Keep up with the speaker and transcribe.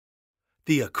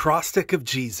The Acrostic of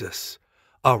Jesus,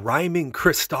 a rhyming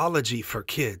Christology for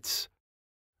kids,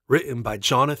 written by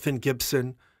Jonathan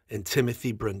Gibson and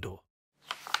Timothy Brindle.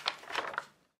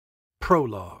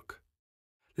 Prologue.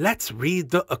 Let's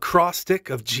read the Acrostic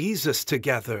of Jesus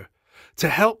together to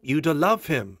help you to love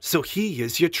him so he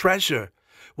is your treasure.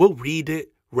 We'll read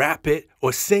it, rap it,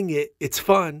 or sing it. It's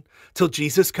fun till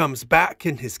Jesus comes back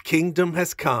and his kingdom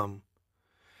has come.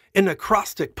 An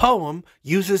acrostic poem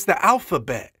uses the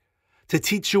alphabet to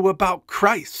teach you about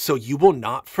Christ so you will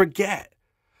not forget.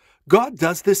 God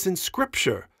does this in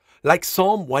Scripture, like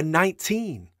Psalm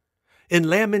 119. In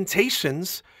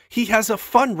Lamentations, he has a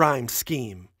fun rhyme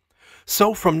scheme.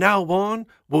 So from now on,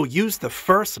 we'll use the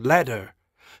first letter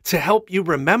to help you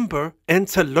remember and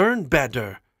to learn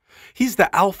better. He's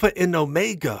the Alpha and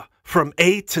Omega, from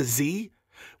A to Z.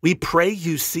 We pray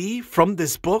you see from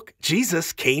this book,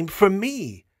 Jesus came for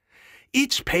me.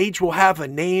 Each page will have a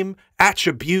name,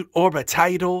 attribute, or a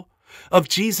title of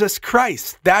Jesus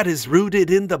Christ that is rooted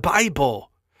in the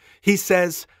Bible. He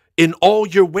says, "In all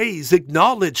your ways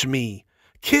acknowledge me."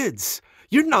 Kids,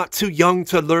 you're not too young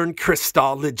to learn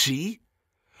Christology.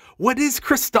 What is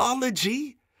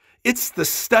Christology? It's the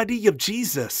study of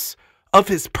Jesus, of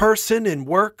his person and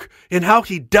work, and how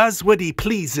he does what he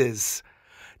pleases.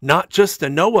 Not just to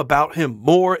know about him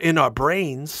more in our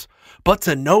brains, but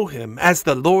to know him as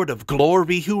the Lord of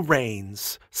glory who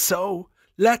reigns. So,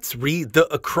 let's read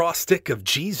the Acrostic of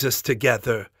Jesus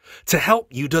together to help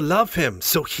you to love him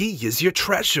so he is your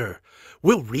treasure.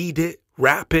 We'll read it,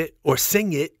 rap it, or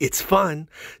sing it. It's fun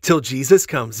till Jesus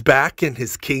comes back and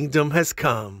his kingdom has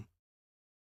come.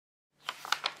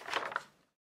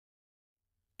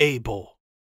 Able.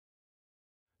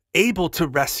 Able to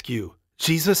rescue.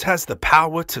 Jesus has the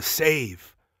power to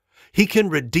save. He can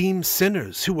redeem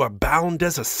sinners who are bound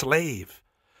as a slave.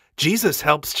 Jesus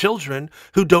helps children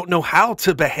who don't know how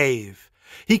to behave.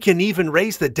 He can even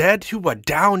raise the dead who are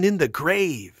down in the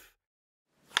grave.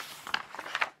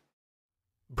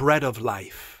 Bread of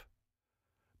life.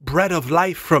 Bread of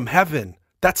life from heaven.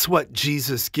 That's what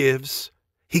Jesus gives.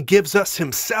 He gives us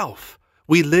himself.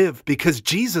 We live because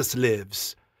Jesus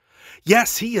lives.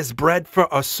 Yes, he is bread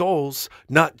for our souls,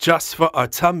 not just for our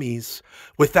tummies.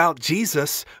 Without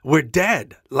Jesus, we're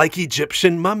dead, like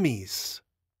Egyptian mummies.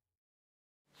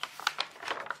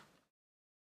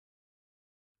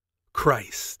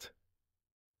 Christ.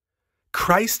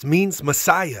 Christ means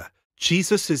Messiah.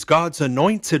 Jesus is God's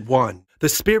anointed one. The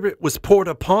Spirit was poured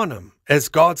upon him as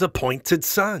God's appointed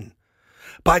Son.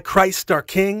 By Christ our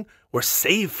King, we're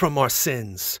saved from our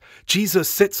sins. Jesus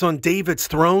sits on David's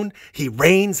throne. He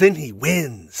reigns and he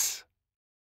wins.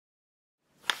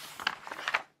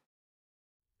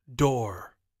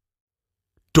 Door.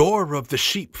 Door of the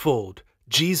sheepfold.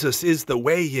 Jesus is the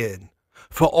way in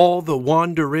for all the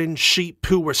wandering sheep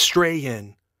who are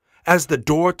straying. As the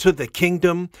door to the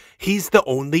kingdom, he's the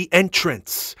only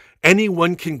entrance.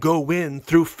 Anyone can go in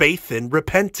through faith and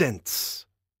repentance.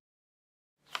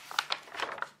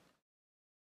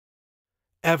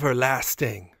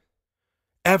 Everlasting.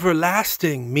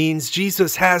 Everlasting means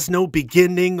Jesus has no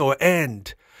beginning or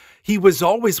end. He was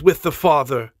always with the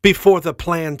Father before the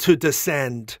plan to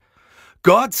descend.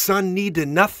 God's Son needed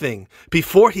nothing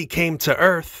before he came to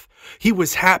earth. He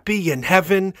was happy in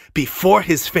heaven before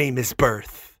his famous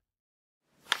birth.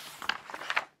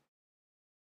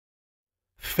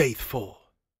 Faithful.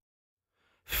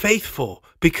 Faithful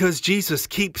because Jesus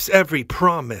keeps every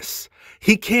promise.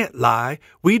 He can't lie.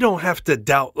 We don't have to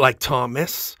doubt like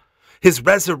Thomas. His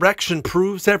resurrection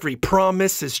proves every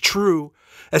promise is true,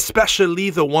 especially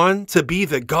the one to be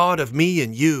the God of me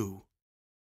and you.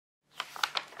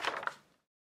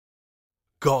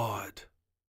 God.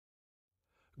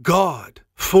 God,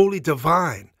 fully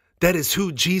divine. That is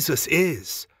who Jesus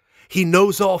is. He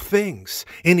knows all things,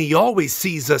 and he always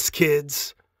sees us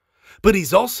kids. But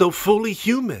he's also fully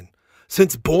human,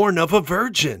 since born of a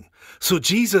virgin. So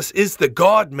Jesus is the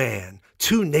God-man,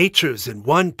 two natures in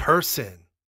one person.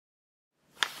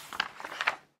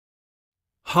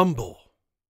 Humble.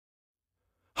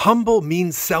 Humble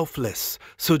means selfless,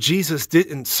 so Jesus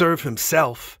didn't serve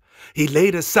himself. He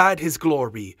laid aside his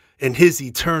glory and his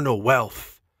eternal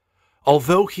wealth.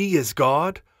 Although he is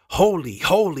God, holy,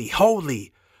 holy,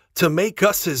 holy, to make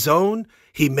us his own,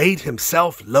 he made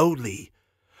himself lowly.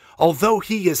 Although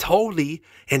he is holy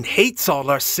and hates all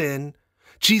our sin,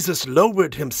 Jesus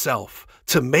lowered himself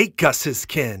to make us his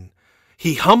kin.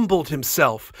 He humbled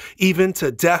himself even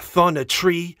to death on a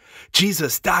tree.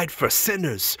 Jesus died for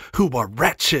sinners who are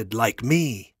wretched like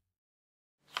me.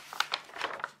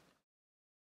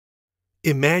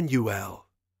 Emmanuel.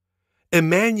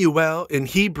 Emmanuel in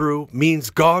Hebrew means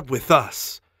God with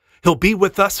us. He'll be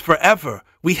with us forever.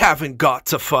 We haven't got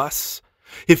to fuss.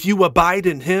 If you abide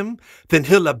in him, then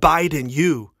he'll abide in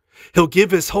you. He'll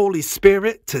give his Holy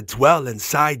Spirit to dwell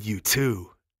inside you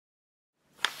too.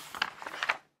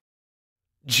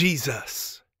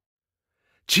 Jesus.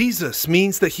 Jesus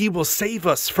means that he will save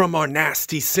us from our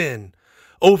nasty sin.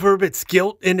 Over its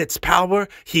guilt and its power,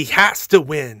 he has to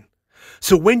win.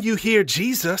 So when you hear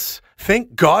Jesus,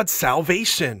 think God's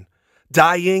salvation.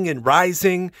 Dying and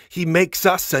rising, he makes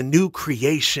us a new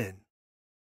creation.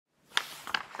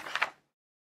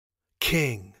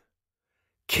 King.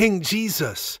 King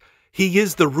Jesus, he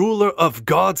is the ruler of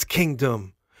God's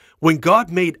kingdom. When God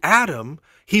made Adam,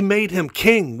 he made him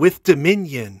king with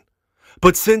dominion.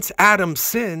 But since Adam's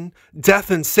sin,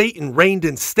 death and Satan reigned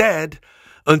instead,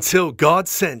 until God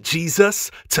sent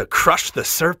Jesus to crush the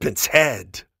serpent's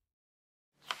head.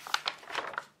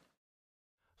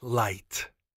 Light.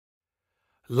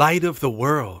 Light of the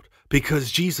world,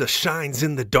 because Jesus shines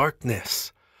in the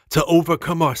darkness. To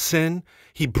overcome our sin,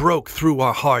 he broke through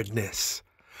our hardness.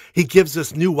 He gives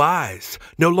us new eyes,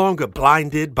 no longer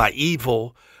blinded by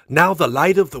evil. Now the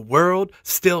light of the world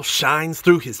still shines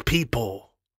through his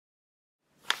people.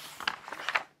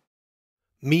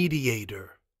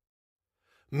 Mediator.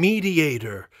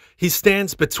 Mediator, he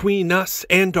stands between us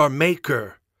and our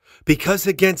Maker. Because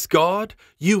against God,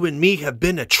 you and me have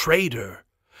been a traitor.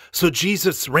 So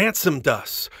Jesus ransomed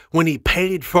us when he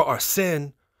paid for our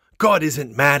sin. God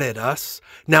isn't mad at us.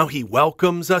 Now he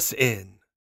welcomes us in.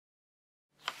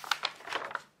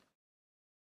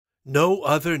 No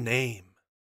other name.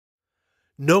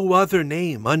 No other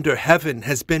name under heaven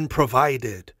has been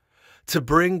provided to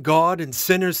bring God and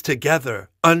sinners together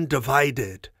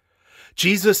undivided.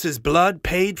 Jesus' blood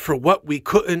paid for what we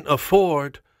couldn't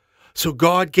afford, so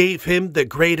God gave him the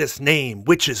greatest name,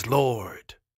 which is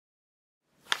Lord.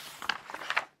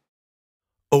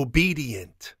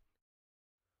 Obedient.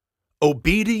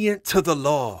 Obedient to the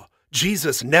law,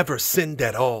 Jesus never sinned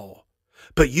at all.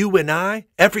 But you and I,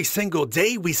 every single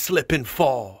day we slip and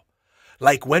fall.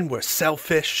 Like when we're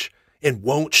selfish and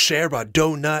won't share our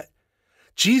donut.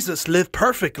 Jesus lived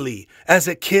perfectly as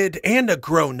a kid and a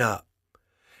grown-up.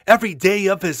 Every day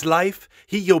of his life,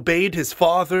 he obeyed his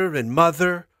father and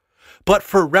mother. But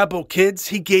for rebel kids,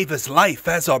 he gave his life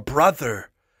as our brother.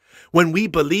 When we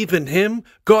believe in him,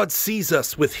 God sees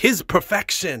us with his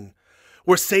perfection.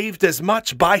 We're saved as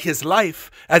much by his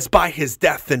life as by his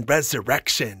death and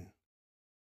resurrection.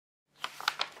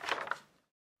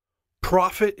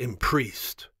 Prophet and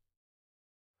priest.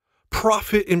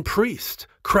 Prophet and priest,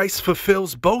 Christ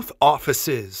fulfills both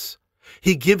offices.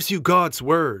 He gives you God's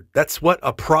word. That's what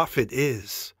a prophet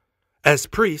is. As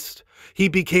priest, he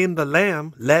became the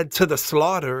lamb led to the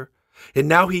slaughter, and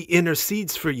now he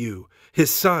intercedes for you,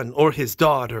 his son or his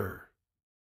daughter.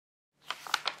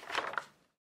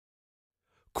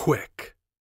 Quick.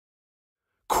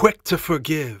 Quick to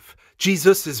forgive.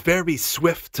 Jesus is very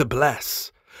swift to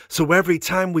bless. So every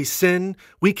time we sin,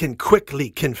 we can quickly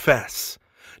confess.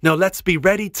 Now let's be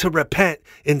ready to repent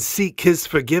and seek his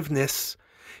forgiveness.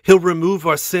 He'll remove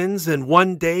our sins and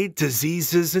one day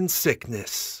diseases and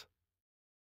sickness.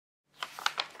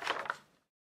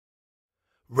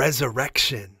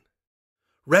 Resurrection.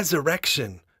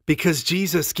 Resurrection, because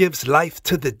Jesus gives life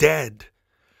to the dead.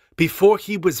 Before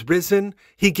he was risen,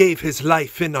 he gave his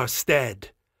life in our stead.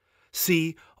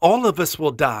 See, all of us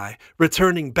will die,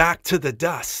 returning back to the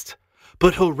dust.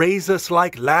 But he'll raise us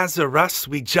like Lazarus,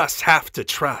 we just have to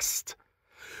trust.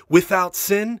 Without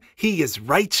sin, he is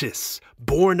righteous,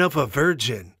 born of a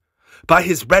virgin. By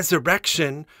his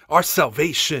resurrection, our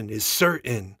salvation is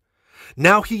certain.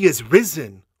 Now he is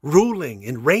risen, ruling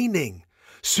and reigning.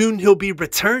 Soon he'll be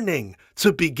returning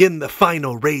to begin the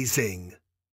final raising.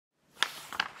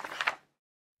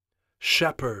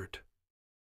 Shepherd.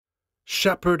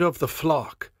 Shepherd of the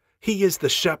flock. He is the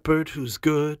shepherd who's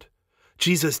good.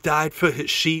 Jesus died for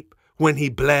his sheep when he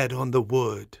bled on the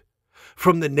wood.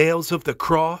 From the nails of the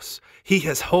cross, he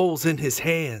has holes in his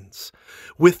hands.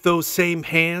 With those same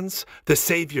hands, the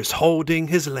Savior's holding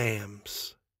his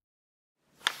lambs.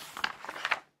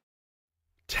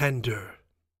 Tender.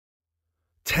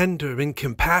 Tender and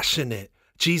compassionate,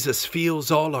 Jesus feels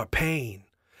all our pain.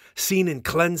 Seen in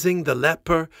cleansing the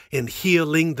leper and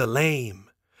healing the lame.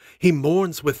 He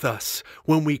mourns with us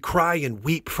when we cry and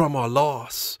weep from our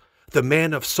loss. The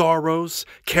man of sorrows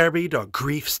carried our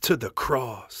griefs to the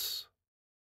cross.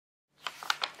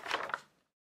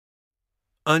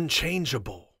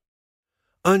 Unchangeable.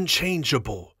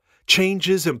 Unchangeable. Change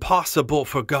is impossible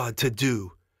for God to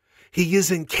do. He is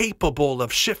incapable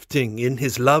of shifting in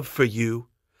his love for you.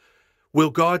 Will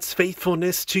God's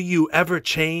faithfulness to you ever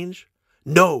change?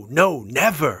 No, no,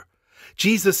 never.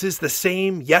 Jesus is the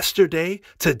same yesterday,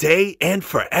 today, and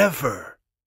forever.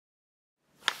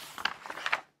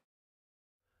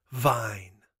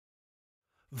 Vine.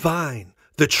 Vine,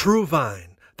 the true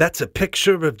vine, that's a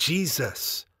picture of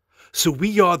Jesus. So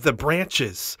we are the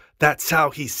branches, that's how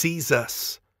he sees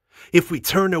us. If we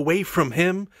turn away from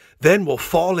him, then we'll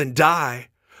fall and die.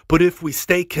 But if we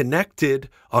stay connected,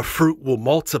 our fruit will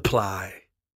multiply.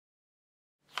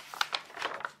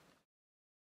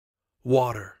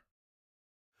 Water.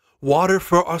 Water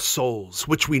for our souls,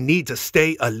 which we need to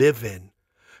stay a-livin'.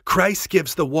 Christ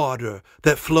gives the water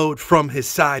that flowed from his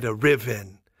side a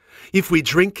riven. If we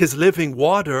drink his living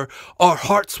water, our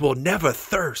hearts will never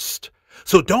thirst.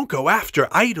 So don't go after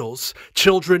idols.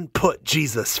 Children, put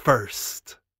Jesus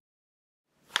first.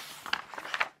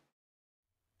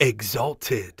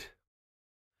 Exalted.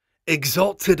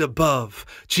 Exalted above,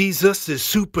 Jesus is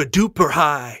super duper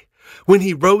high. When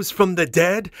he rose from the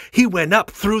dead, he went up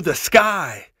through the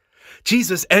sky.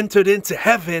 Jesus entered into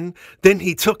heaven, then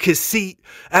he took his seat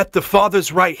at the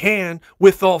Father's right hand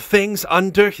with all things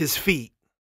under his feet.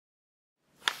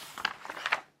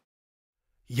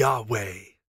 Yahweh.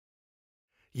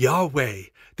 Yahweh,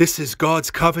 this is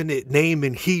God's covenant name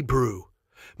in Hebrew.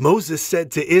 Moses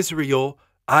said to Israel,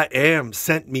 I am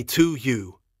sent me to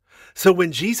you. So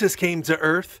when Jesus came to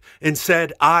earth and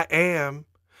said, I am,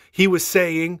 he was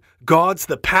saying, God's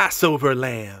the Passover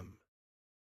lamb.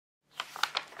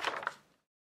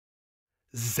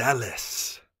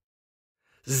 Zealous.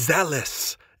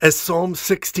 Zealous, as Psalm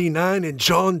 69 and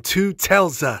John 2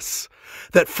 tells us,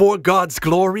 that for God's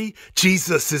glory,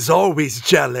 Jesus is always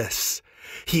jealous.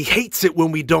 He hates it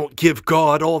when we don't give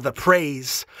God all the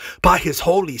praise. By his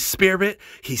Holy Spirit,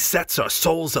 he sets our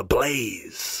souls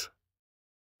ablaze.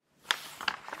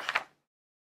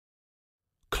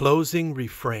 Closing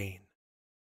refrain.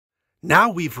 Now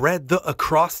we've read the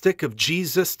acrostic of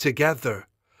Jesus together.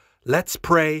 Let's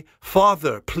pray,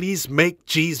 Father, please make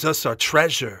Jesus our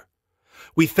treasure.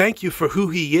 We thank you for who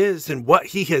he is and what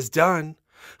he has done.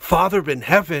 Father in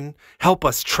heaven, help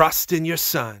us trust in your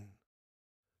Son.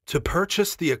 To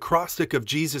purchase the Acrostic of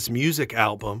Jesus music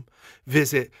album,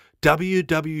 visit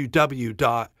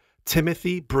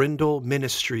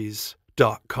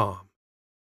www.timothybrindleministries.com.